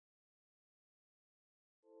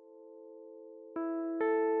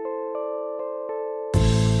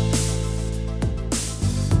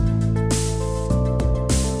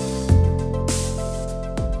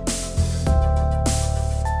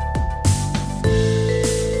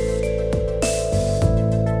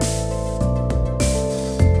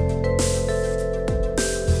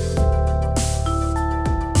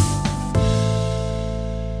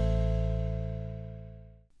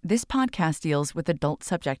This podcast deals with adult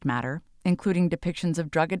subject matter, including depictions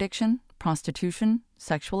of drug addiction, prostitution,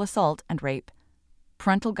 sexual assault, and rape.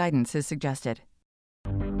 Parental guidance is suggested.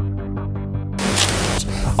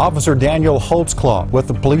 Officer Daniel Holtzclaw, with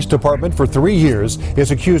the police department for 3 years,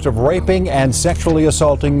 is accused of raping and sexually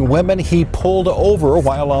assaulting women he pulled over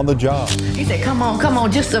while on the job. He said, come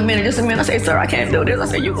on, just a minute. I said, sir, I can't do this. I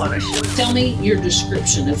said, you're going to shoot. Tell me your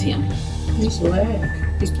description of him. He's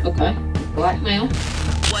black. He's, okay, black male.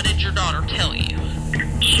 What did your daughter tell you?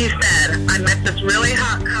 She said, I met this really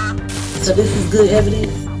hot cop. So this is good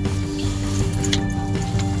evidence?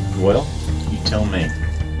 Well, you tell me.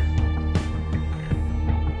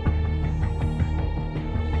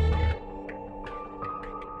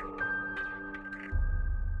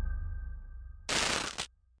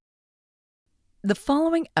 The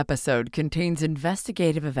following episode contains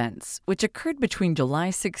investigative events which occurred between July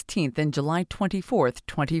 16th and July 24th,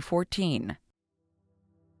 2014.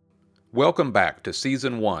 Welcome back to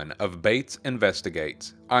Season 1 of Bates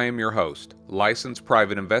Investigates. I am your host, licensed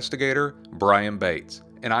private investigator Brian Bates,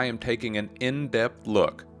 and I am taking an in-depth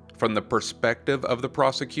look from the perspective of the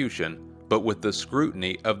prosecution, but with the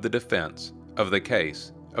scrutiny of the defense of the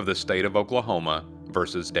case of the state of Oklahoma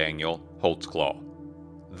versus Daniel Holtzclaw.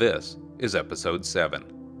 This is Episode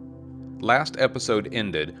 7. Last episode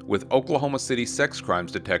ended with Oklahoma City sex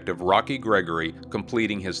crimes detective Rocky Gregory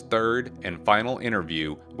completing his third and final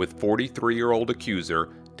interview with 43-year-old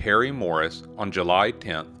accuser Terry Morris on July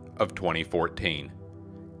 10th of 2014.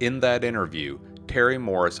 In that interview, Terry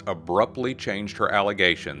Morris abruptly changed her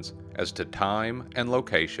allegations as to time and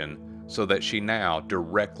location so that she now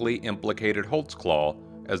directly implicated Holtzclaw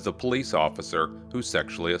as the police officer who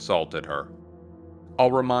sexually assaulted her.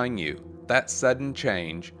 I'll remind you, that sudden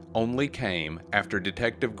change only came after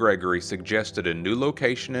Detective Gregory suggested a new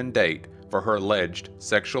location and date for her alleged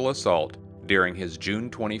sexual assault during his June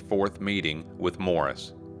 24th meeting with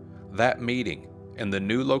Morris. That meeting and the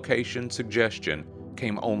new location suggestion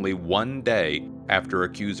came only one day after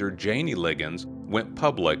accuser Janie Liggins went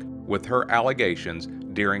public with her allegations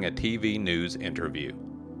during a TV news interview.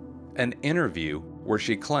 An interview where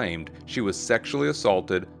she claimed she was sexually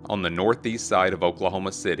assaulted on the northeast side of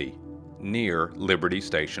Oklahoma City, near Liberty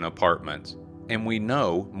Station Apartments. And we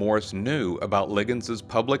know Morris knew about Liggins'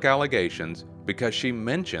 public allegations because she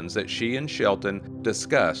mentions that she and Shelton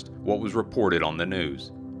discussed what was reported on the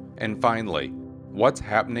news. And finally, what's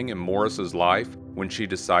happening in Morris's life when she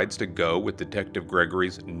decides to go with Detective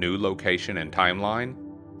Gregory's new location and timeline?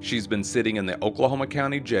 She's been sitting in the Oklahoma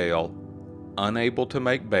County Jail, unable to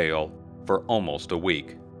make bail, for almost a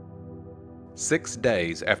week. 6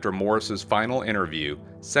 days after Morris's final interview,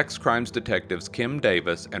 sex crimes detectives Kim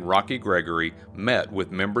Davis and Rocky Gregory met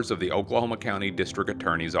with members of the Oklahoma County District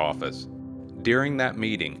Attorney's Office. During that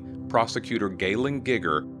meeting, prosecutor Galen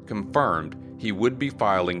Gigger confirmed he would be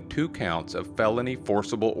filing 2 counts of felony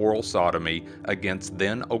forcible oral sodomy against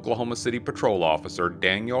then Oklahoma City Patrol Officer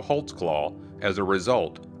Daniel Holtzclaw as a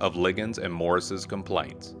result of Liggins and Morris's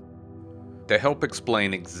complaints. To help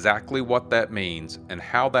explain exactly what that means and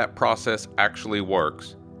how that process actually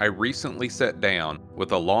works, I recently sat down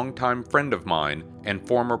with a longtime friend of mine and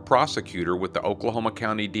former prosecutor with the Oklahoma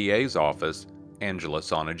County DA's office, Angela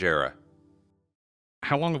Sonagera.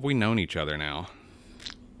 How long have we known each other now?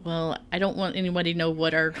 Well, I don't want anybody to know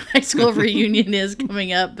what our high school reunion is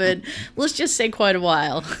coming up, but let's just say quite a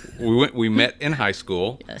while. We met in high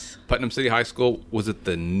school. Yes. Putnam City High School. Was it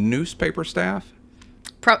the newspaper staff?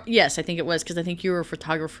 Yes, I think it was, because I think you were a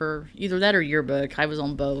photographer, either that or yearbook. I was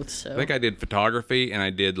on both. So I think I did photography, and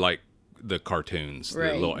I did like the cartoons,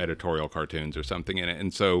 right. The little editorial cartoons or something in it.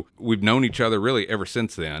 And so we've known each other really ever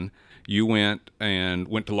since then. You went to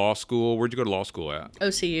law school. Where'd you go to law school at?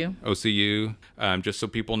 OCU. OCU. Just so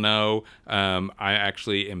people know, I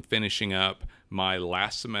actually am finishing up my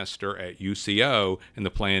last semester at UCO, and the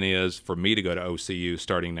plan is for me to go to OCU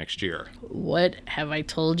starting next year. What have I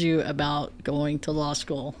told you about going to law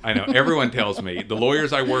school? I know. Everyone tells me. The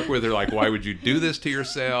lawyers I work with are like, why would you do this to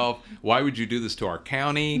yourself? Why would you do this to our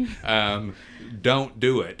county? Don't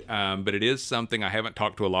do it. But it is something I haven't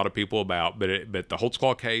talked to a lot of people about. But the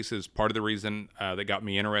Holtzclaw case is part of the reason that got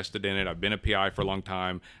me interested in it. I've been a PI for a long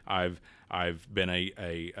time. I've been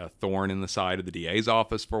a thorn in the side of the DA's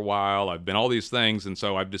office for a while. I've been all these things, and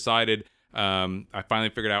so I've decided, I finally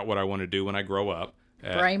figured out what I want to do when I grow up,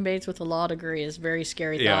 Brian Bates with a law degree is very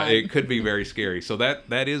scary. Yeah, thought. it could be very scary. So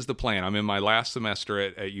that is the plan. I'm in my last semester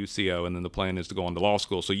at UCO, and then the plan is to go on to law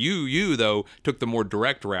school. So you though took the more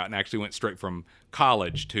direct route and actually went straight from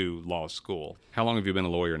college to law school. How long have you been a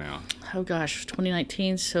lawyer now? Oh gosh,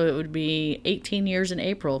 2019, so it would be 18 years in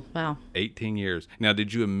April. Wow. 18 years. Now,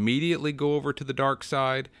 did you immediately go over to the dark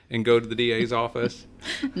side and go to the DA's office?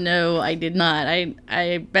 No, I did not.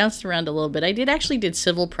 I bounced around a little bit. I did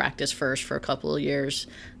civil practice first for a couple of years,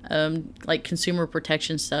 like consumer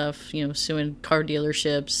protection stuff, suing car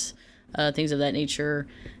dealerships, things of that nature.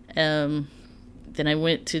 Then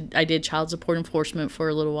I did child support enforcement for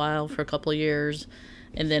a little while, for a couple of years,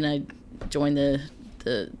 and then I joined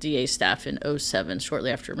the DA staff in 2007,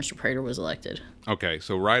 shortly after Mr. Prater was elected. Okay,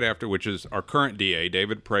 so right after, which is our current DA,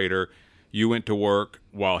 David Prater, you went to work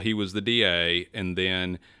while he was the DA, and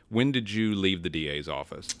then when did you leave the DA's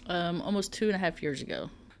office? Almost 2.5 years ago.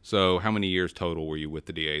 So how many years total were you with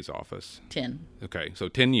the DA's office? 10. Okay, so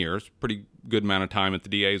 10 years, pretty good amount of time at the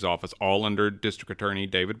DA's office, all under District Attorney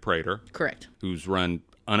David Prater. Correct. Who's run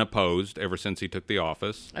unopposed ever since he took the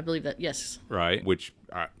office. I believe that, yes. Right, which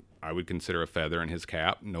I would consider a feather in his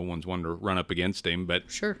cap. No one's one to run up against him, but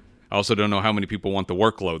sure. I also don't know how many people want the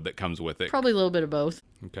workload that comes with it. Probably a little bit of both.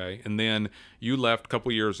 Okay, and then you left a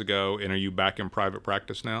couple years ago, and are you back in private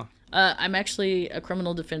practice now? I'm actually a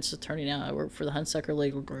criminal defense attorney now. I work for the Hunsucker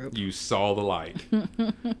Legal Group. You saw the light.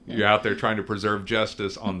 You're out there trying to preserve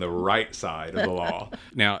justice on the right side of the law.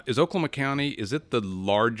 Now, is Oklahoma County, is it the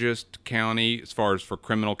largest county as far as for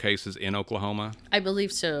criminal cases in Oklahoma? I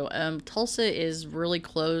believe so. Tulsa is really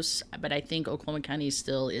close, but I think Oklahoma County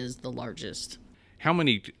still is the largest. How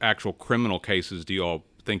many actual criminal cases do you all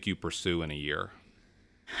think you pursue in a year?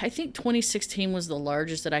 I think 2016 was the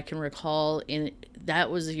largest that I can recall, and that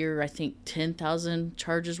was the year I think 10,000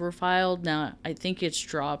 charges were filed. Now, I think it's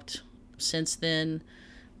dropped since then,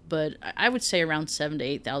 but I would say around 7,000 to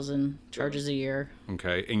 8,000 charges a year.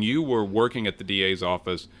 Okay, and you were working at the DA's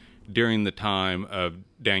office during the time of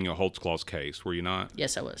Daniel Holtzclaw's case, were you not?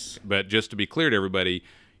 Yes, I was. But just to be clear to everybody,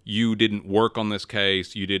 you didn't work on this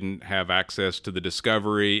case, you didn't have access to the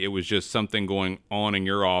discovery, it was just something going on in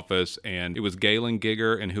your office, and it was Galen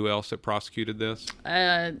Giger and who else that prosecuted this?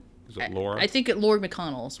 Is it Laura? I think Lord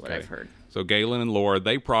McConnell is what I've heard. So Galen and Laura,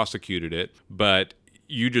 they prosecuted it, but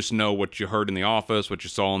you just know what you heard in the office, what you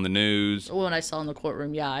saw on the news. What I saw in the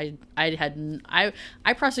courtroom, yeah.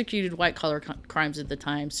 I prosecuted white-collar crimes at the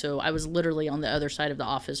time, so I was literally on the other side of the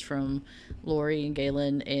office from Lori and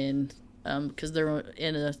Galen, and because they're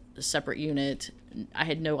in a separate unit. I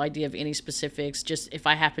had no idea of any specifics. Just if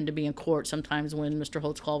I happened to be in court, sometimes when Mr.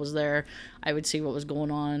 Holtzclaw was there, I would see what was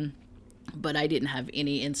going on. But I didn't have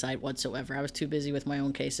any insight whatsoever. I was too busy with my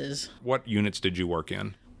own cases. What units did you work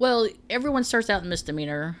in? Well, everyone starts out in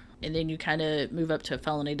misdemeanor, and then you kind of move up to a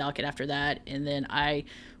felony docket after that. And then I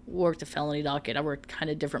worked a felony docket. I worked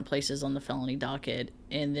kind of different places on the felony docket,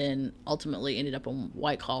 and then ultimately ended up on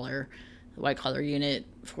white collar unit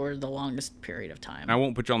for the longest period of time. I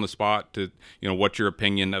won't put you on the spot to, what your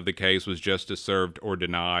opinion of the case was, justice served or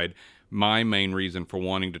denied. My main reason for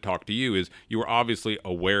wanting to talk to you is you were obviously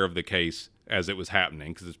aware of the case as it was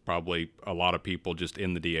happening, because it's probably a lot of people just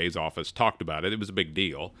in the DA's office talked about it. It was a big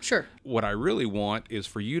deal. Sure. What I really want is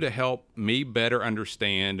for you to help me better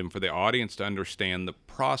understand, and for the audience to understand, the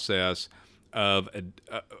process of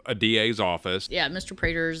a DA's office. Yeah, Mr.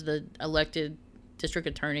 Prater is the elected district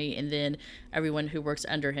attorney, and then everyone who works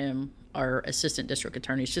under him are assistant district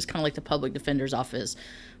attorneys, just kind of like the public defender's office.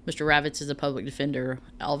 Mr. Ravitz is a public defender.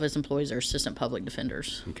 All of his employees are assistant public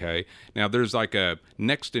defenders. Okay. Now, there's like a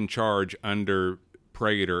next in charge under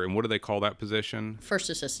Prater, and what do they call that position? First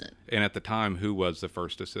assistant. And at the time, who was the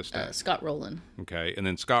first assistant? Scott Rowland. Okay. And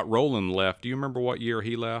then Scott Rowland left. Do you remember what year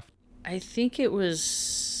he left? I think it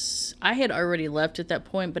was... I had already left at that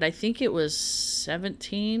point, but I think it was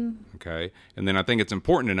 17. Okay. And then I think it's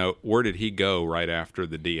important to know, where did he go right after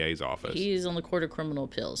the DA's office? He's on the Court of Criminal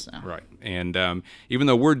Appeals now. Right. And even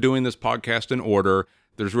though we're doing this podcast in order,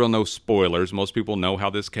 there's real no spoilers. Most people know how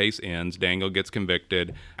this case ends. Daniel gets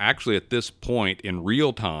convicted. Actually, at this point in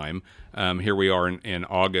real time, here we are in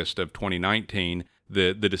August of 2019,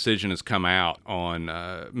 the decision has come out on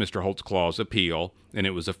Mr. Holtzclaw's appeal, and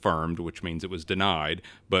it was affirmed, which means it was denied.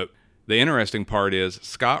 But the interesting part is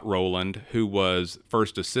Scott Rowland, who was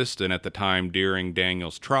first assistant at the time during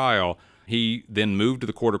Daniel's trial, he then moved to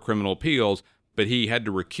the Court of Criminal Appeals, but he had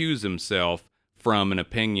to recuse himself from an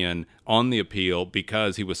opinion on the appeal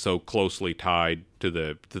because he was so closely tied to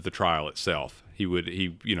the trial itself.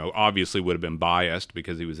 He obviously would have been biased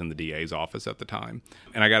because he was in the DA's office at the time.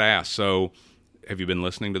 And I got to ask, so have you been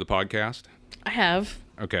listening to the podcast? I have.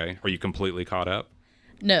 Okay. Are you completely caught up?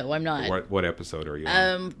 No, I'm not. What episode are you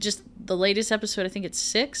on? Just the latest episode. I think it's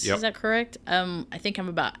 6. Yep. Is that correct? I think I'm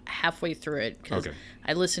about halfway through it because Okay.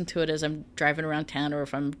 I listen to it as I'm driving around town or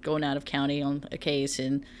if I'm going out of county on a case,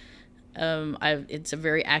 and it's a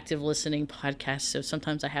very active listening podcast. So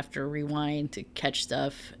sometimes I have to rewind to catch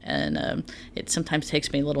stuff, and it sometimes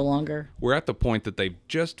takes me a little longer. We're at the point that they've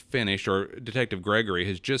just finished, or Detective Gregory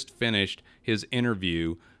has just finished his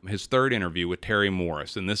interview, his third interview with Terry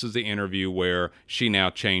Morris. And this is the interview where she now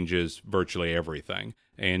changes virtually everything.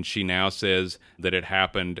 And she now says that it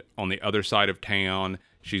happened on the other side of town.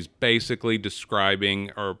 She's basically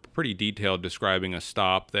describing, or pretty detailed describing, a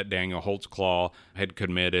stop that Daniel Holtzclaw had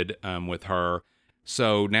committed with her.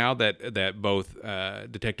 So now that both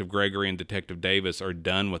Detective Gregory and Detective Davis are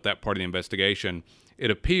done with that part of the investigation,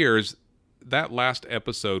 it appears that last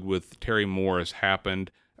episode with Terry Morris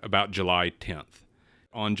happened about July 10th.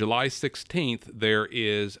 On July 16th, there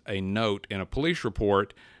is a note in a police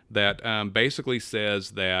report that basically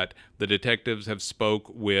says that the detectives have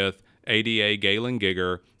spoke with ADA Galen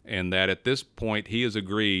Gigger, and that at this point he has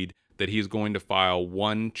agreed that he's going to file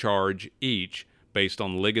one charge each based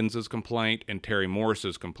on Liggins' complaint and Terry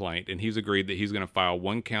Morris's complaint, and he's agreed that he's going to file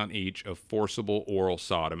one count each of forcible oral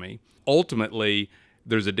sodomy. Ultimately,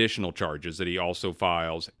 there's additional charges that he also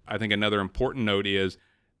files. I think another important note is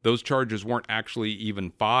those charges weren't actually even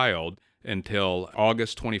filed until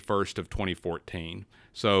August 21st of 2014.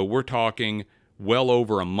 So we're talking well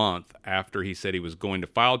over a month after he said he was going to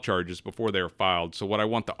file charges before they were filed. So what I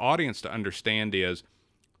want the audience to understand is,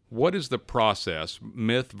 what is the process,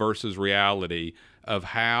 myth versus reality, of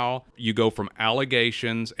how you go from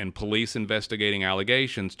allegations and police investigating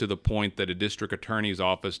allegations to the point that a district attorney's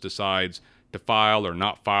office decides to file or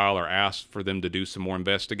not file or ask for them to do some more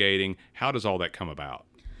investigating? How does all that come about?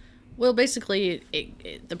 Well, basically,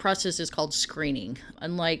 the process is called screening.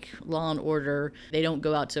 Unlike Law and Order, they don't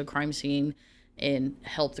go out to a crime scene and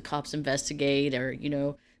help the cops investigate, or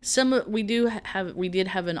we did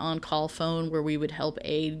have an on-call phone where we would help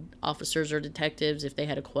aid officers or detectives if they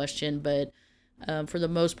had a question, but for the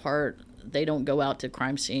most part, they don't go out to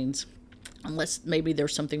crime scenes unless maybe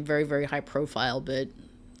there's something very, very high profile, but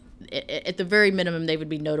at the very minimum, they would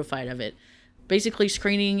be notified of it. Basically,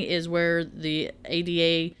 screening is where the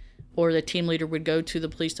ADA or the team leader would go to the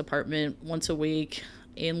police department once a week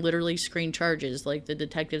and literally screen charges. Like the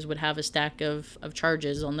detectives would have a stack of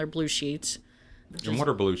charges on their blue sheets. And what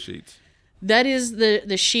are blue sheets? That is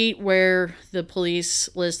the sheet where the police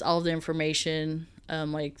list all the information,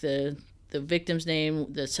 like the victim's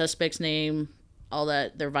name, the suspect's name, all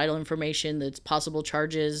that, their vital information, that's possible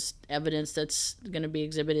charges, evidence that's going to be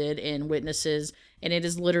exhibited, and witnesses. And it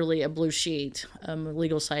is literally a blue sheet, a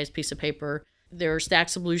legal-sized piece of paper. There are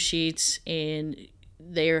stacks of blue sheets, and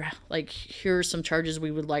they're like, here are some charges we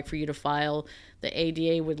would like for you to file. The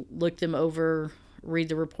ADA would look them over, read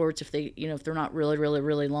the reports if they, if they're not really, really,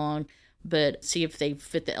 really long, but see if they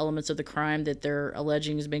fit the elements of the crime that they're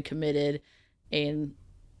alleging has been committed. And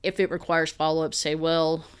if it requires follow-up, say,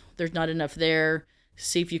 well, there's not enough there.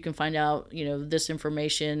 See if you can find out, this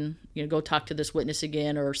information, go talk to this witness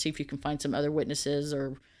again, or see if you can find some other witnesses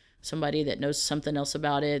or somebody that knows something else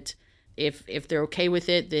about it. If they're okay with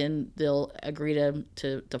it, then they'll agree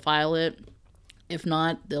to file it. If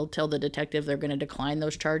not, they'll tell the detective they're going to decline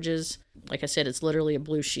those charges. Like I said, it's literally a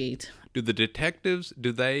blue sheet. Do the detectives,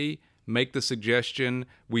 do they make the suggestion,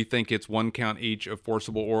 we think it's one count each of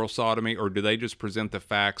forcible oral sodomy, or do they just present the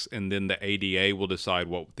facts and then the ADA will decide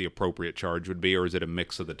what the appropriate charge would be, or is it a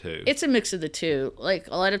mix of the two? It's a mix of the two. Like,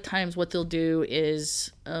 a lot of times what they'll do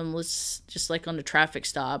is, let's just like on a traffic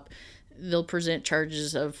stop, they'll present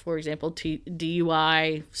charges of, for example,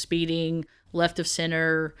 DUI, speeding, left of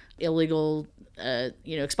center, illegal,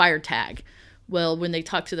 expired tag. Well, when they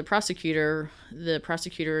talk to the prosecutor,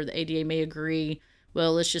 the ADA may agree,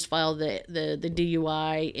 well, let's just file the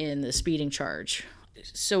DUI and the speeding charge.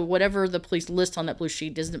 So whatever the police list on that blue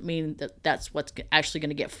sheet doesn't mean that that's what's actually going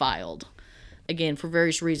to get filed. Again, for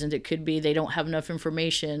various reasons, it could be they don't have enough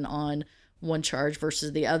information on one charge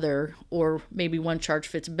versus the other, or maybe one charge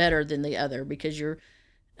fits better than the other, because you're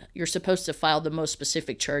supposed to file the most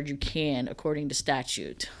specific charge you can according to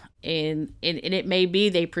statute. And it may be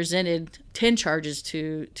they presented 10 charges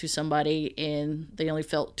to somebody and they only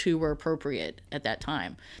felt 2 were appropriate at that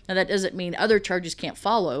time. Now, that doesn't mean other charges can't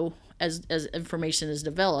follow as information is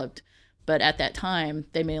developed, but at that time,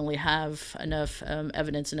 they may only have enough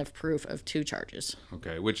evidence, enough proof of 2 charges.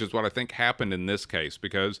 Okay, which is what I think happened in this case,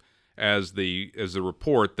 because as the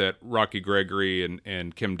report that Rocky Gregory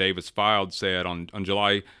and Kim Davis filed said on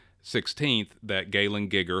July 16th, that Galen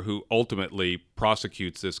Gigger, who ultimately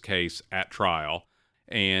prosecutes this case at trial,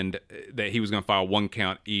 and that he was going to file 1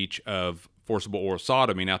 count each of forcible oral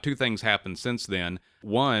sodomy. Now, 2 things happened since then.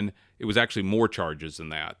 One, it was actually more charges than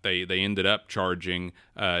that. They ended up charging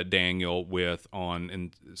Daniel with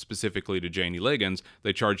and specifically to Janie Liggins,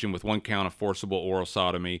 they charged him with 1 count of forcible oral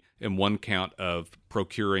sodomy and 1 count of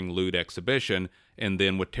procuring lewd exhibition. And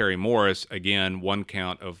then with Terry Morris, again, 1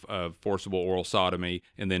 count of forcible oral sodomy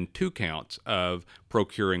and then 2 counts of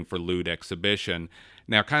procuring for lewd exhibition.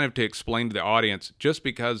 Now, kind of to explain to the audience, just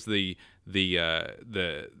because the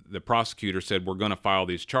prosecutor said we're going to file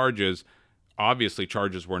these charges, obviously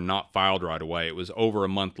charges were not filed right away. It was over a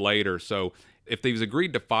month later. So if they've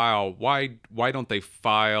agreed to file, why don't they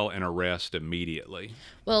file an arrest immediately?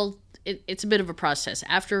 Well, it's a bit of a process.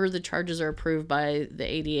 After the charges are approved by the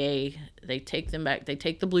ADA, they take them back. They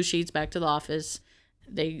take the blue sheets back to the office.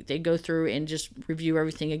 They go through and just review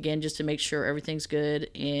everything again just to make sure everything's good,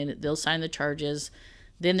 and they'll sign the charges.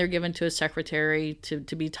 Then they're given to a secretary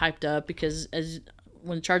to be typed up, because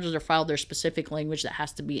when charges are filed, there's specific language that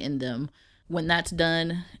has to be in them. When that's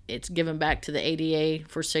done, it's given back to the ADA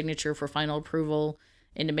for signature for final approval,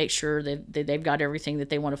 and to make sure that they've got everything that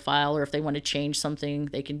they want to file, or if they want to change something,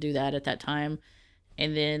 they can do that at that time.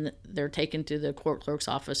 And then they're taken to the court clerk's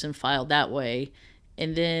office and filed that way.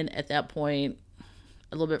 And then at that point,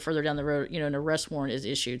 a little bit further down the road, an arrest warrant is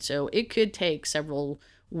issued. So it could take several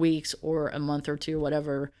weeks or a month or two,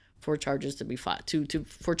 whatever, for charges to be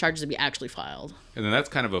for charges to be actually filed. And then that's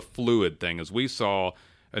kind of a fluid thing, as we saw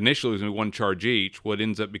initially it was 1 charge each. What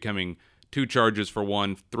ends up becoming 2 charges for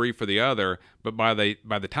one, 3 for the other. But by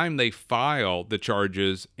the time they file the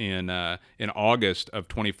charges in August of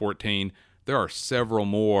 2014, there are several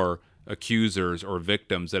more accusers or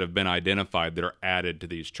victims that have been identified that are added to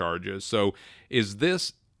these charges. So is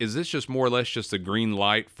this just more or less just a green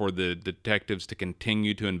light for the detectives to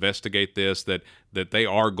continue to investigate this, that they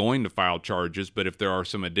are going to file charges, but if there are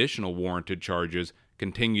some additional warranted charges,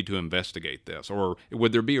 continue to investigate this? Or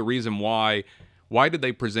would there be a reason why did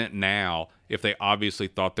they present now if they obviously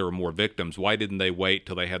thought there were more victims? Why didn't they wait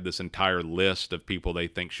till they had this entire list of people they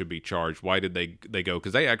think should be charged? Why did they go?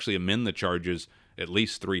 Because they actually amend the charges at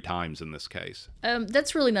least 3 times in this case.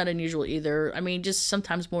 That's really not unusual either. I mean, just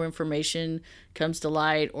sometimes more information comes to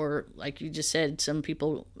light, or like you just said, some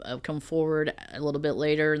people come forward a little bit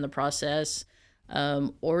later in the process,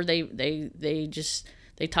 or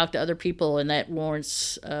they talk to other people, and that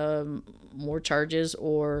warrants more charges,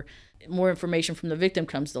 or more information from the victim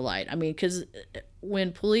comes to light. I mean, because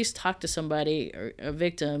when police talk to somebody or a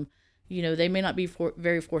victim, they may not be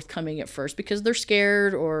very forthcoming at first because they're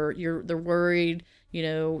scared, or they're worried,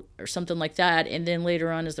 or something like that. And then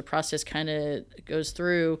later on, as the process kind of goes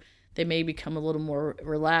through, they may become a little more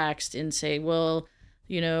relaxed and say, well,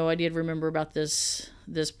 I did remember about this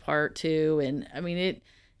part too. And I mean,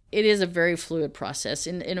 it is a very fluid process.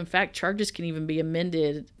 And in fact, charges can even be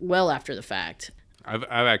amended well after the fact. I've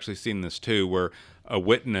actually seen this too, where a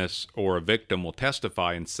witness or a victim will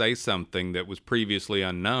testify and say something that was previously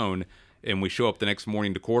unknown, and we show up the next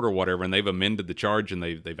morning to court or whatever, and they've amended the charge and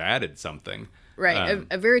they've added something. Right.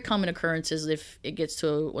 A very common occurrence is if it gets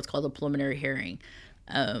to what's called a preliminary hearing.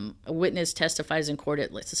 A witness testifies in court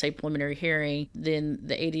at, let's say, preliminary hearing, then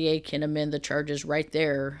the ADA can amend the charges right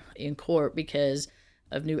there in court because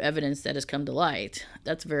of new evidence that has come to light.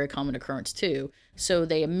 That's a very common occurrence too. So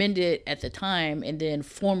they amend it at the time and then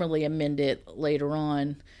formally amend it later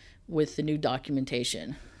on with the new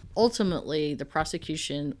documentation. Ultimately, the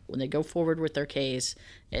prosecution, when they go forward with their case,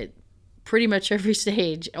 at pretty much every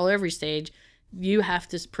stage, you have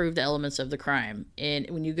to prove the elements of the crime. And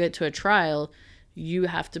when you get to a trial, you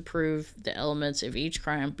have to prove the elements of each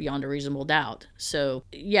crime beyond a reasonable doubt. So,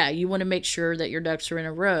 yeah, you want to make sure that your ducks are in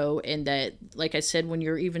a row, and that, like I said, when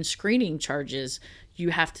you're even screening charges, you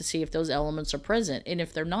have to see if those elements are present. And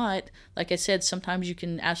if they're not, like I said, sometimes you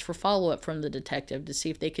can ask for follow-up from the detective to see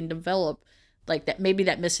if they can develop like that, maybe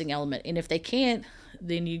that missing element. And if they can't,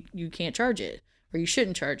 then you can't charge it, or you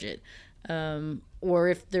shouldn't charge it. Or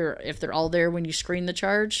if they're all there when you screen the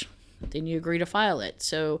charge, then you agree to file it.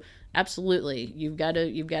 So absolutely, you've got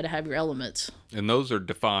to have your elements. And those are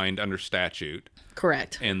defined under statute.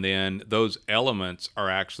 Correct. And then those elements are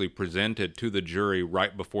actually presented to the jury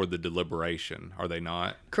right before the deliberation, are they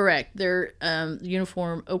not? Correct. They're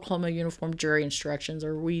Oklahoma Uniform Jury Instructions,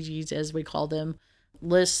 or WEJIs as we call them,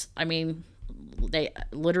 they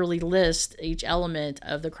literally list each element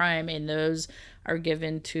of the crime, and those are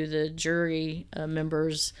given to the jury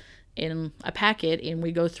members in a packet, and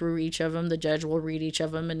we go through each of them. The judge will read each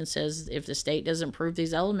of them, and it says if the state doesn't prove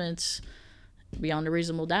these elements beyond a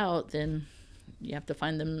reasonable doubt, then you have to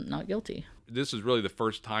find them not guilty. This is really the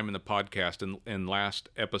first time in the podcast and last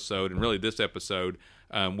episode, and really this episode,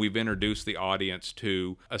 we've introduced the audience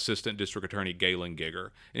to Assistant District Attorney Galen Gigger.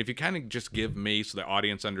 And if you kind of just give me, so the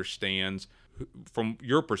audience understands from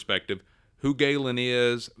your perspective, who Galen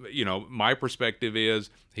is, my perspective is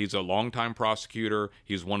he's a longtime prosecutor.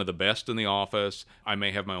 He's one of the best in the office. I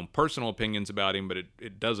may have my own personal opinions about him, but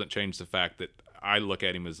it doesn't change the fact that I look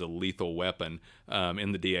at him as a lethal weapon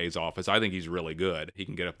in the DA's office. I think he's really good. He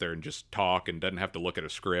can get up there and just talk and doesn't have to look at a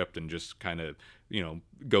script and just kind of,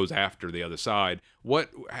 goes after the other side. What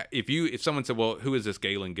if someone said, well, who is this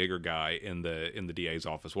Galen Gigger guy in the DA's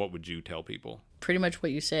office? What would you tell people? Pretty much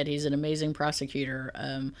what you said. He's an amazing prosecutor.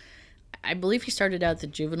 I believe he started out the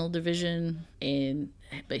juvenile division,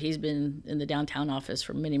 but he's been in the downtown office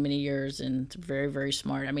for many, many years, and very, very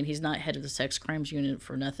smart. I mean, he's not head of the sex crimes unit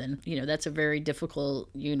for nothing. That's a very difficult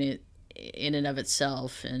unit in and of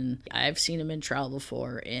itself, and I've seen him in trial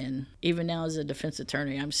before, and even now as a defense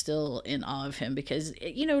attorney, I'm still in awe of him because,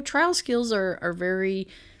 trial skills are very...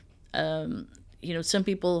 some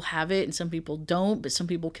people have it and some people don't, but some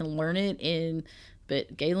people can learn it.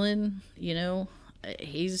 But Galen,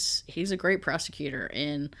 he's a great prosecutor,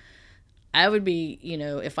 and I would be,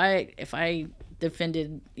 if I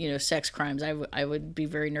defended, sex crimes, I would be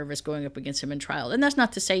very nervous going up against him in trial. And that's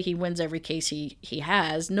not to say he wins every case he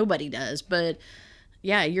has. Nobody does. But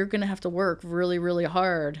yeah, you're going to have to work really, really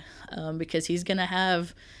hard because he's going to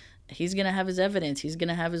have his evidence. He's going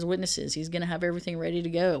to have his witnesses. He's going to have everything ready to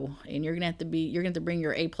go. And you're going to have to bring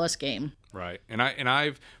your A+ game. Right. And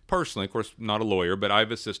I've personally, of course, not a lawyer, but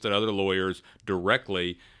I've assisted other lawyers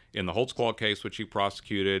directly in the Holtzclaw case, which he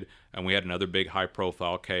prosecuted. And we had another big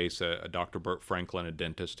high-profile case, a Dr. Burt Franklin, a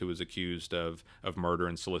dentist who was accused of murder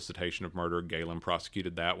and solicitation of murder. Galen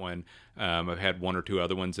prosecuted that one. I've had one or two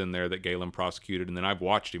other ones in there that Galen prosecuted, and then I've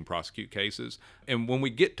watched him prosecute cases. And when we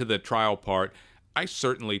get to the trial part, I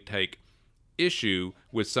certainly take issue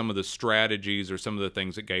with some of the strategies or some of the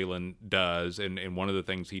things that Galen does, and one of the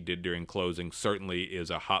things he did during closing certainly is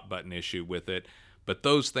a hot-button issue with it. But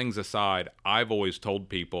those things aside, I've always told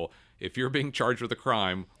people, if you're being charged with a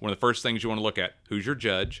crime, one of the first things you want to look at, who's your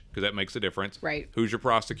judge, because that makes a difference. Right. Who's your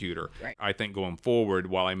prosecutor? Right. I think going forward,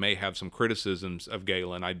 while I may have some criticisms of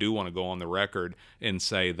Galen, I do want to go on the record and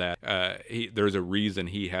say that there's a reason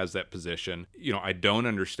he has that position. I don't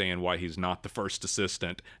understand why he's not the first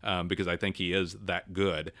assistant because I think he is that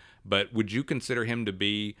good. But would you consider him to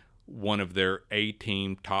be one of their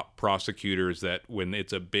A-team top prosecutors that when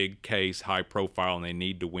it's a big case, high profile, and they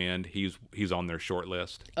need to win, he's on their short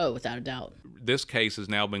list? Oh, without a doubt. This case has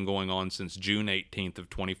now been going on since June 18th of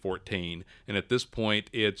 2014, and at this point,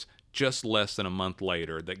 it's just less than a month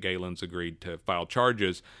later that Galen's agreed to file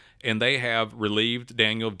charges, and they have relieved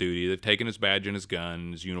Daniel of duty. They've taken his badge and his gun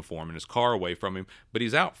and his uniform and his car away from him, but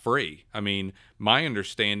he's out free. I mean, my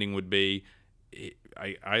understanding would be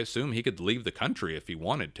I assume he could leave the country if he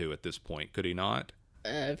wanted to at this point, could he not?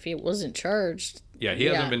 If he wasn't charged. Yeah, he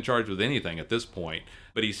hasn't been charged with anything at this point,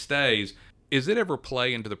 but he stays. Is it ever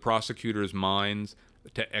play into the prosecutor's minds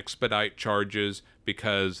to expedite charges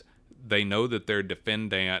because they know that their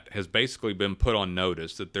defendant has basically been put on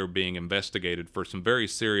notice that they're being investigated for some very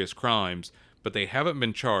serious crimes, but they haven't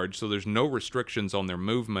been charged, so there's no restrictions on their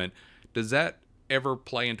movement? Does that ever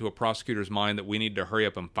play into a prosecutor's mind that we need to hurry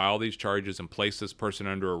up and file these charges and place this person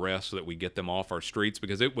under arrest so that we get them off our streets?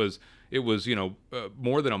 Because it was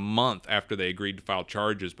more than a month after they agreed to file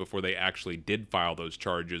charges before they actually did file those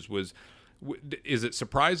charges. Is it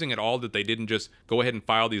surprising at all that they didn't just go ahead and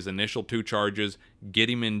file these initial 2 charges, get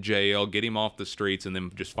him in jail, get him off the streets, and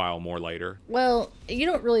then just file more later? Well, you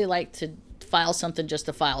don't really like to file something just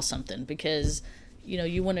to file something because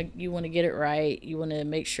you want to get it right. You want to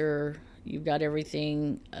make sure you've got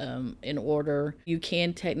everything in order. You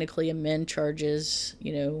can technically amend charges,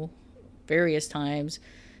 various times.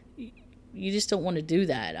 You just don't want to do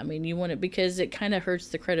that. I mean, you want it because it kind of hurts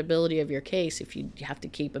the credibility of your case if you have to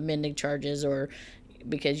keep amending charges or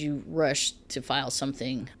because you rush to file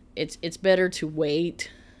something. It's better to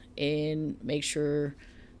wait and make sure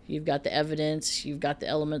you've got the evidence, you've got the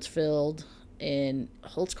elements filled. And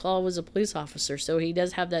Holtzclaw was a police officer, so he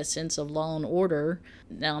does have that sense of law and order.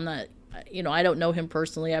 Now, I'm not... I don't know him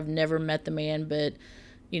personally. I've never met the man, but,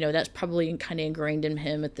 that's probably kind of ingrained in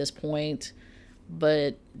him at this point.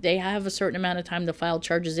 But they have a certain amount of time to file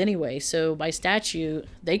charges anyway. So by statute,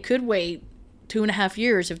 they could wait 2.5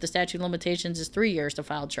 years if the statute of limitations is 3 years to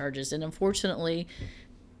file charges. And unfortunately,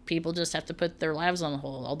 people just have to put their lives on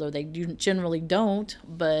hold, although they generally don't,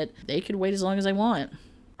 but they could wait as long as they want.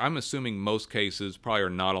 I'm assuming most cases probably are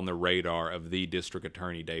not on the radar of the district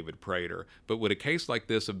attorney, David Prater. But would a case like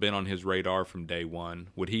this have been on his radar from day one?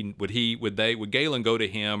 Would Galen go to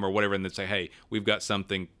him or whatever and then say, hey, we've got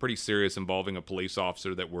something pretty serious involving a police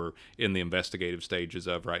officer that we're in the investigative stages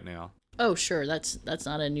of right now? Oh, sure. That's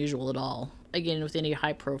not unusual at all. Again, with any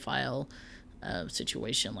high profile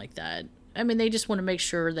situation like that. I mean, they just want to make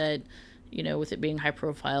sure that, with it being high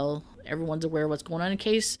profile, everyone's aware of what's going on in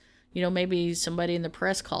case, maybe somebody in the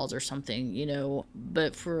press calls or something,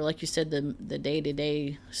 but for, like you said, the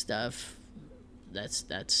day-to-day stuff,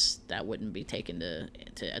 that wouldn't be taken to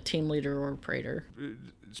a team leader or a Prater.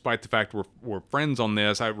 Despite the fact we're friends on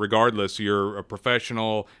this, regardless, you're a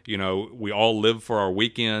professional. We all live for our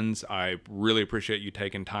weekends. I really appreciate you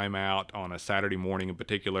taking time out on a Saturday morning in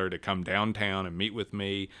particular to come downtown and meet with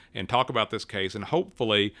me and talk about this case. And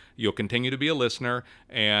hopefully you'll continue to be a listener.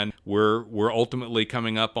 And we're ultimately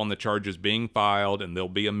coming up on the charges being filed, and they'll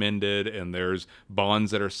be amended, and there's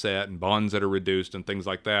bonds that are set and bonds that are reduced and things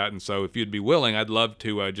like that. And so if you'd be willing, I'd love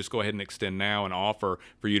to just go ahead and extend now an offer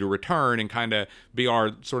for you to return and kind of be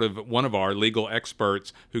our sort of one of our legal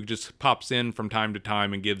experts who just pops in from time to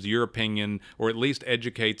time and gives your opinion, or at least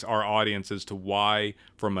educates our audience as to why,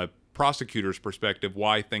 from a prosecutor's perspective,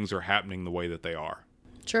 why things are happening the way that they are.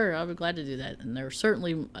 Sure, I'll be glad to do that. And they're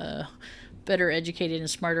certainly better educated and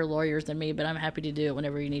smarter lawyers than me, but I'm happy to do it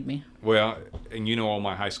whenever you need me. Well, and you know all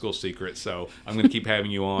my high school secrets, so I'm going to keep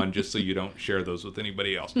having you on just so you don't share those with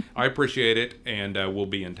anybody else. I appreciate it, and we'll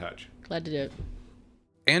be in touch. Glad to do it.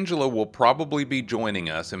 Angela will probably be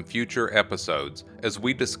joining us in future episodes as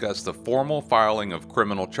we discuss the formal filing of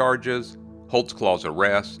criminal charges, Holtzclaw's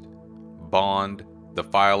arrest, bond, the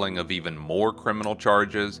filing of even more criminal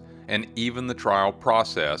charges, and even the trial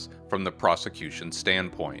process from the prosecution's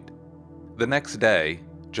standpoint. The next day,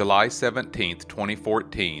 July 17,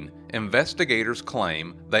 2014, investigators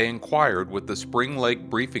claim they inquired with the Spring Lake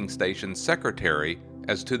Briefing Station secretary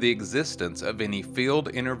as to the existence of any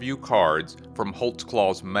field interview cards from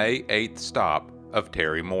Holtzclaw's May 8th stop of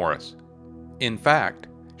Terry Morris. In fact,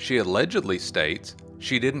 she allegedly states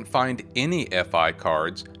she didn't find any FI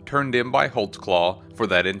cards turned in by Holtzclaw for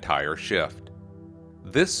that entire shift.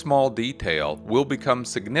 This small detail will become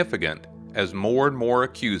significant as more and more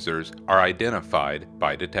accusers are identified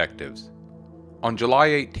by detectives. On July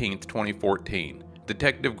 18, 2014,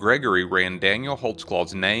 Detective Gregory ran Daniel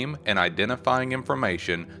Holtzclaw's name and identifying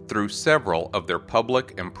information through several of their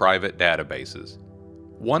public and private databases.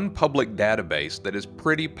 One public database that is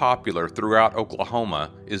pretty popular throughout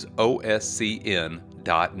Oklahoma is OSCN.net.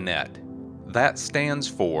 That stands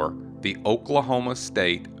for the Oklahoma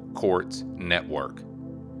State Courts Network.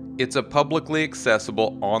 It's a publicly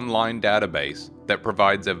accessible online database that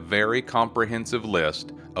provides a very comprehensive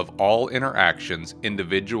list of all interactions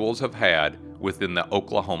individuals have had within the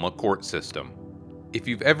Oklahoma court system. If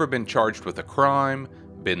you've ever been charged with a crime,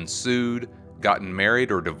 been sued, gotten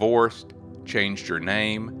married or divorced, changed your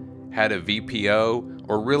name, had a VPO,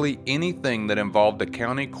 or really anything that involved a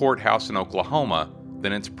county courthouse in Oklahoma,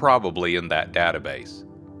 then it's probably in that database.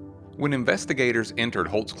 When investigators entered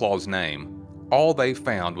Holtzclaw's name, all they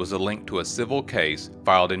found was a link to a civil case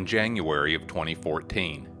filed in January of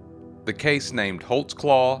 2014. The case named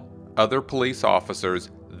Holtzclaw, other police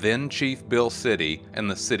officers, then Chief Bill City, and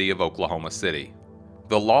the city of Oklahoma City.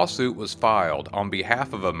 The lawsuit was filed on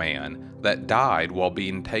behalf of a man that died while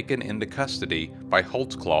being taken into custody by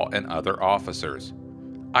Holtzclaw and other officers.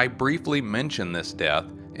 I briefly mentioned this death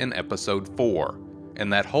in episode 4,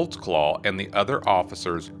 and that Holtzclaw and the other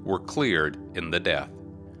officers were cleared in the death.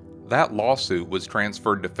 That lawsuit was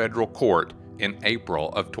transferred to federal court in April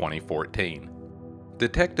of 2014.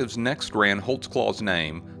 Detectives next ran Holtzclaw's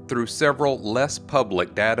name through several less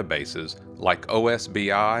public databases like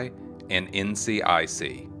OSBI and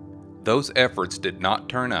NCIC. Those efforts did not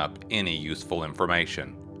turn up any useful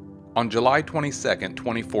information. On July 22,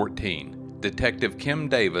 2014, Detective Kim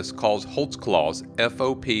Davis calls Holtzclaw's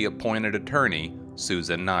FOP-appointed attorney,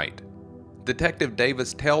 Susan Knight. Detective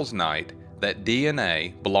Davis tells Knight that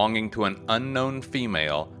DNA belonging to an unknown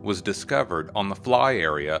female was discovered on the fly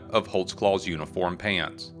area of Holtzclaw's uniform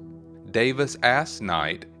pants. Davis asked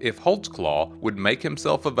Knight if Holtzclaw would make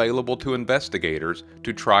himself available to investigators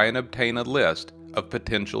to try and obtain a list of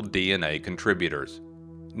potential DNA contributors.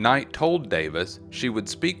 Knight told Davis she would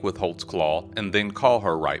speak with Holtzclaw and then call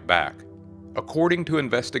her right back. According to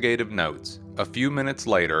investigative notes, a few minutes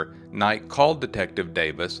later, Knight called Detective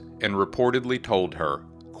Davis and reportedly told her,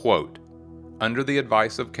 quote, "Under the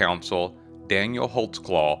advice of counsel, Daniel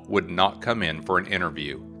Holtzclaw would not come in for an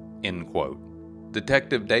interview," end quote.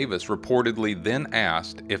 Detective Davis reportedly then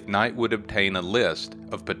asked if Knight would obtain a list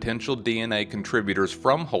of potential DNA contributors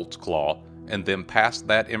from Holtzclaw and then passed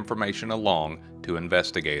that information along to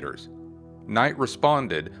investigators. Knight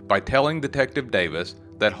responded by telling Detective Davis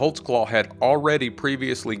that Holtzclaw had already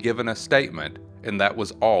previously given a statement and that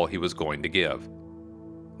was all he was going to give.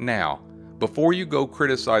 Now, before you go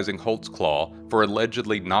criticizing Holtzclaw for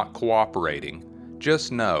allegedly not cooperating,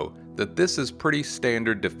 just know that this is pretty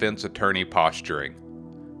standard defense attorney posturing.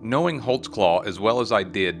 Knowing Holtzclaw as well as I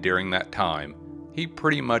did during that time, he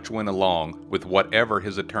pretty much went along with whatever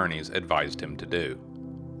his attorneys advised him to do.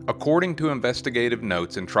 According to investigative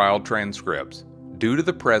notes and trial transcripts, due to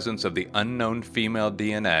the presence of the unknown female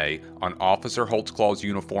DNA on Officer Holtzclaw's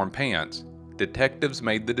uniform pants, detectives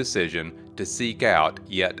made the decision to seek out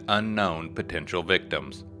yet unknown potential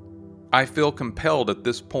victims. I feel compelled at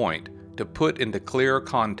this point to put into clearer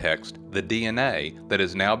context the DNA that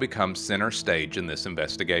has now become center stage in this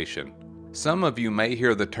investigation. Some of you may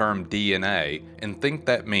hear the term DNA and think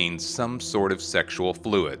that means some sort of sexual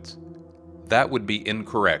fluids. That would be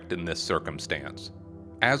incorrect in this circumstance.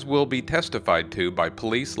 As will be testified to by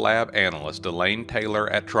police lab analyst Elaine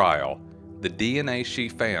Taylor at trial, the DNA she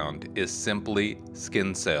found is simply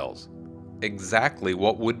skin cells. Exactly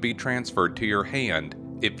what would be transferred to your hand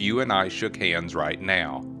if you and I shook hands right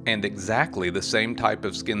now, and exactly the same type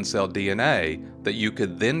of skin cell DNA that you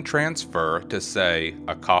could then transfer to, say,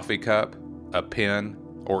 a coffee cup, a pen,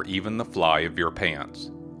 or even the fly of your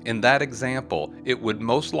pants. In that example, it would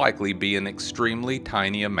most likely be an extremely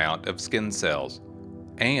tiny amount of skin cells,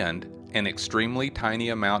 and an extremely tiny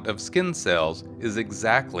amount of skin cells is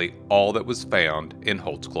exactly all that was found in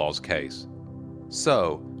Holtzclaw's case.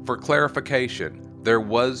 So, for clarification, there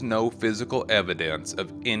was no physical evidence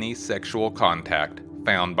of any sexual contact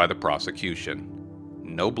found by the prosecution.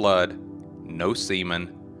 No blood, no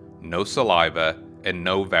semen, no saliva, and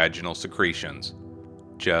no vaginal secretions.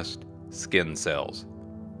 Just skin cells.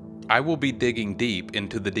 I will be digging deep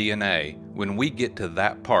into the DNA when we get to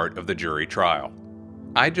that part of the jury trial.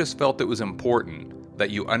 I just felt it was important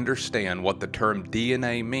that you understand what the term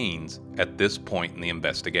DNA means at this point in the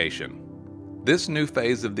investigation. This new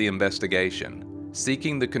phase of the investigation,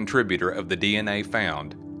 seeking the contributor of the DNA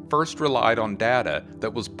found, first relied on data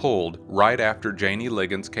that was pulled right after Janie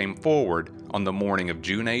Liggins came forward on the morning of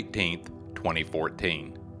June 18,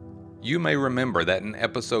 2014. You may remember that in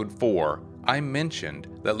episode 4, I mentioned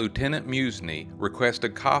that Lieutenant Musney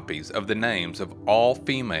requested copies of the names of all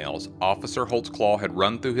females Officer Holtzclaw had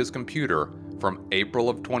run through his computer from April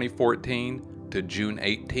of 2014 to June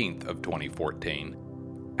 18th of 2014.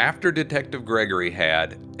 After Detective Gregory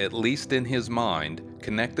had, at least in his mind,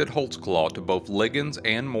 connected Holtzclaw to both Liggins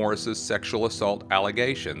and Morris's sexual assault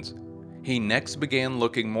allegations, he next began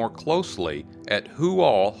looking more closely at who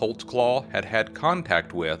all Holtzclaw had had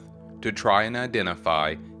contact with to try and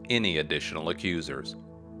identify any additional accusers.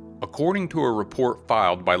 According to a report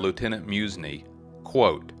filed by Lieutenant Musney,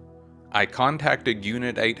 quote, "I contacted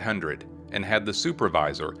Unit 800 and had the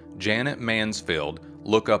supervisor, Janet Mansfield,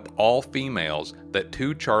 look up all females that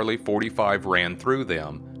 2 Charlie 45 ran through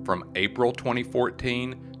them from April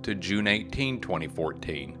 2014 to June 18,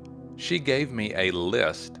 2014. She gave me a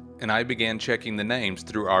list and I began checking the names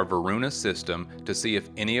through our Varuna system to see if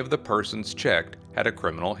any of the persons checked had a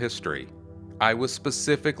criminal history. I was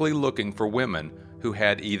specifically looking for women who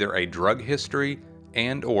had either a drug history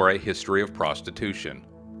and or a history of prostitution.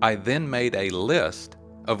 I then made a list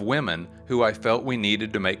of women who I felt we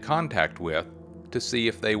needed to make contact with to see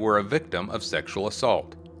if they were a victim of sexual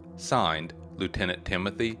assault. Signed, Lieutenant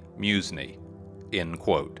Timothy Musney." End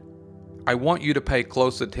quote. I want you to pay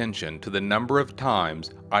close attention to the number of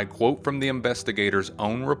times I quote from the investigators'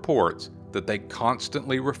 own reports that they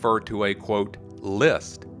constantly refer to a, quote,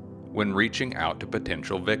 list when reaching out to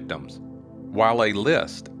potential victims. While a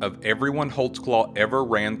list of everyone Holtzclaw ever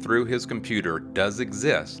ran through his computer does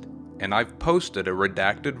exist, and I've posted a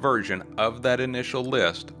redacted version of that initial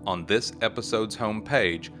list on this episode's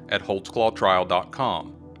homepage at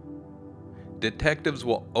holtzclawtrial.com, detectives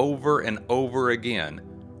will over and over again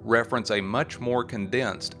reference a much more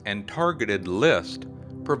condensed and targeted list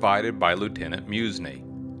provided by Lieutenant Musney.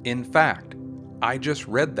 In fact, I just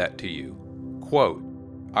read that to you. Quote,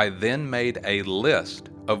 "I then made a list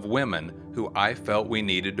of women who I felt we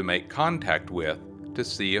needed to make contact with to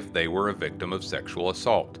see if they were a victim of sexual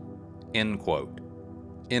assault." End quote.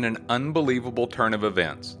 In an unbelievable turn of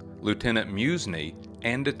events, Lieutenant Musney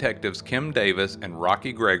and detectives Kim Davis and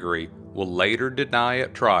Rocky Gregory will later deny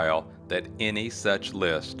at trial that any such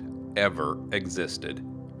list ever existed,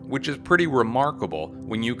 which is pretty remarkable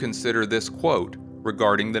when you consider this quote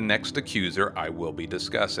regarding the next accuser I will be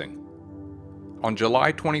discussing. On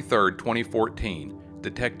July 23, 2014,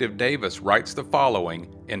 Detective Davis writes the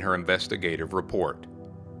following in her investigative report.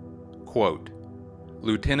 Quote,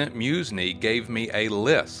 Lieutenant Musney gave me a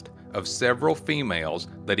list of several females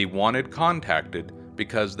that he wanted contacted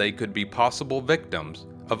because they could be possible victims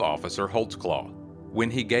of Officer Holtzclaw. When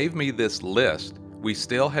he gave me this list, we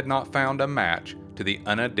still had not found a match to the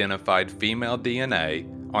unidentified female DNA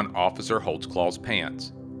on Officer Holtzclaw's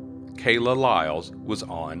pants. Kayla Lyles was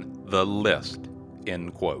on the list,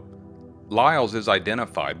 end quote. Lyles is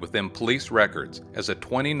identified within police records as a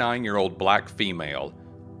 29-year-old black female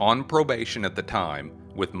on probation at the time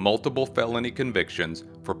with multiple felony convictions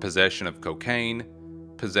for possession of cocaine,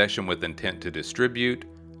 possession with intent to distribute,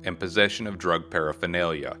 and possession of drug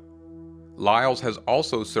paraphernalia. Lyles has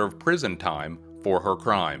also served prison time for her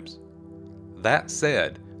crimes. That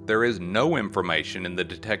said, there is no information in the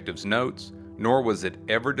detective's notes, nor was it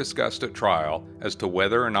ever discussed at trial as to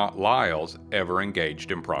whether or not Lyles ever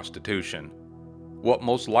engaged in prostitution. What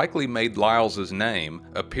most likely made Lyles's name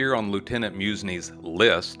appear on Lieutenant Musney's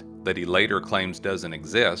list that he later claims doesn't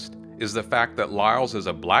exist is the fact that Lyles is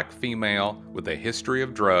a black female with a history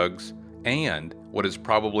of drugs and, what is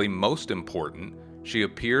probably most important, she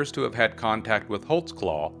appears to have had contact with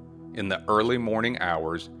Holtzclaw in the early morning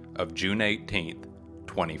hours of June 18,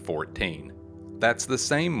 2014. That's the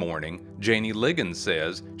same morning Janie Liggins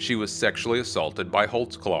says she was sexually assaulted by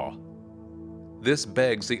Holtzclaw. This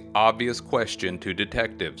begs the obvious question to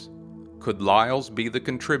detectives. Could Lyles be the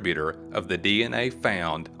contributor of the DNA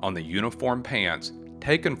found on the uniform pants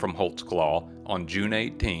taken from Holtzclaw on June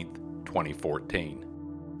 18, 2014?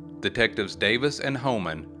 Detectives Davis and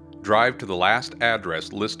Homan drive to the last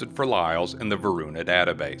address listed for Lyles in the Varuna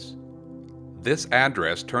database. This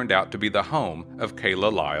address turned out to be the home of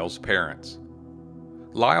Kayla Lyles' parents.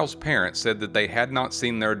 Lyles' parents said that they had not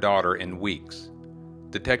seen their daughter in weeks.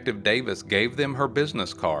 Detective Davis gave them her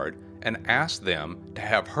business card and asked them to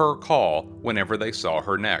have her call whenever they saw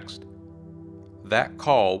her next. That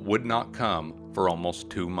call would not come for almost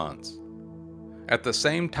 2 months. At the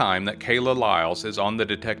same time that Kayla Lyles is on the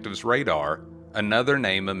detective's radar, another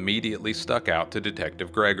name immediately stuck out to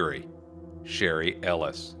Detective Gregory: Sherry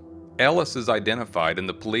Ellis. Ellis is identified in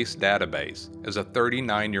the police database as a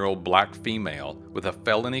 39-year-old black female with a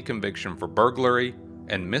felony conviction for burglary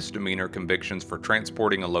and misdemeanor convictions for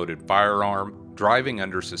transporting a loaded firearm, driving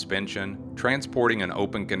under suspension, transporting an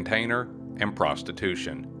open container, and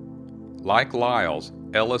prostitution. Like Lyles,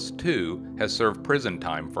 Ellis too has served prison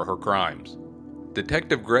time for her crimes.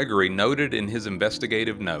 Detective Gregory noted in his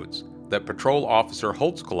investigative notes that Patrol Officer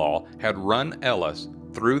Holtzclaw had run Ellis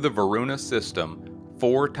through the Varuna system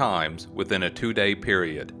 4 times within a 2-day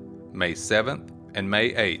period, May 7th and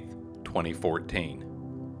May 8th, 2014.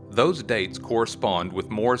 Those dates correspond with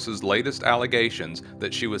Morris's latest allegations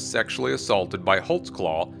that she was sexually assaulted by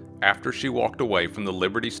Holtzclaw after she walked away from the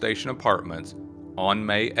Liberty Station Apartments on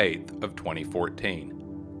May 8th of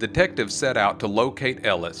 2014. Detectives set out to locate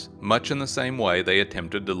Ellis much in the same way they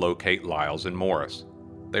attempted to locate Lyles and Morris.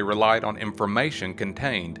 They relied on information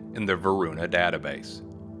contained in the Varuna database.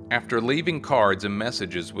 After leaving cards and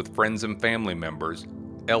messages with friends and family members,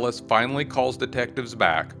 Ellis finally calls detectives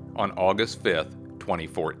back on August 5th,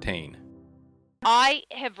 2014. I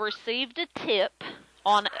have received a tip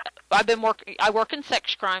on, I work in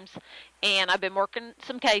sex crimes, and I've been working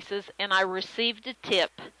some cases, and I received a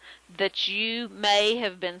tip that you may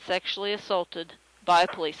have been sexually assaulted by a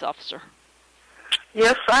police officer.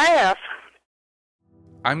 Yes, I have.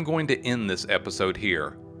 I'm going to end this episode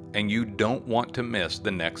here, and you don't want to miss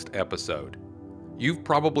the next episode. You've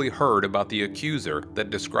probably heard about the accuser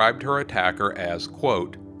that described her attacker as,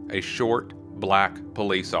 quote, a short, black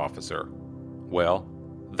police officer. Well,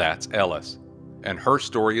 that's Ellis, and her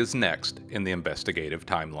story is next in the investigative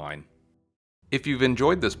timeline. If you've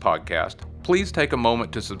enjoyed this podcast, please take a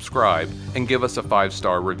moment to subscribe and give us a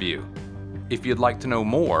 5-star review. If you'd like to know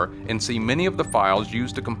more and see many of the files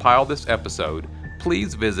used to compile this episode,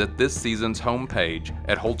 please visit this season's homepage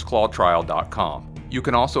at holtzclawtrial.com. You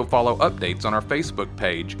can also follow updates on our Facebook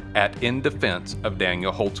page at In Defense of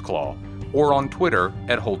Daniel Holtzclaw or on Twitter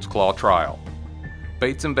at Holtzclaw Trial.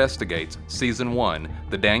 Bates Investigates Season 1,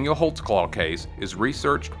 The Daniel Holtzclaw Case, is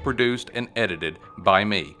researched, produced, and edited by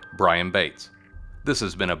me, Brian Bates. This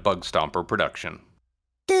has been a Bug Stomper production.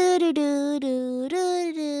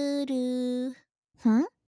 Huh?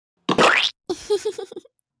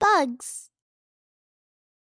 Bugs.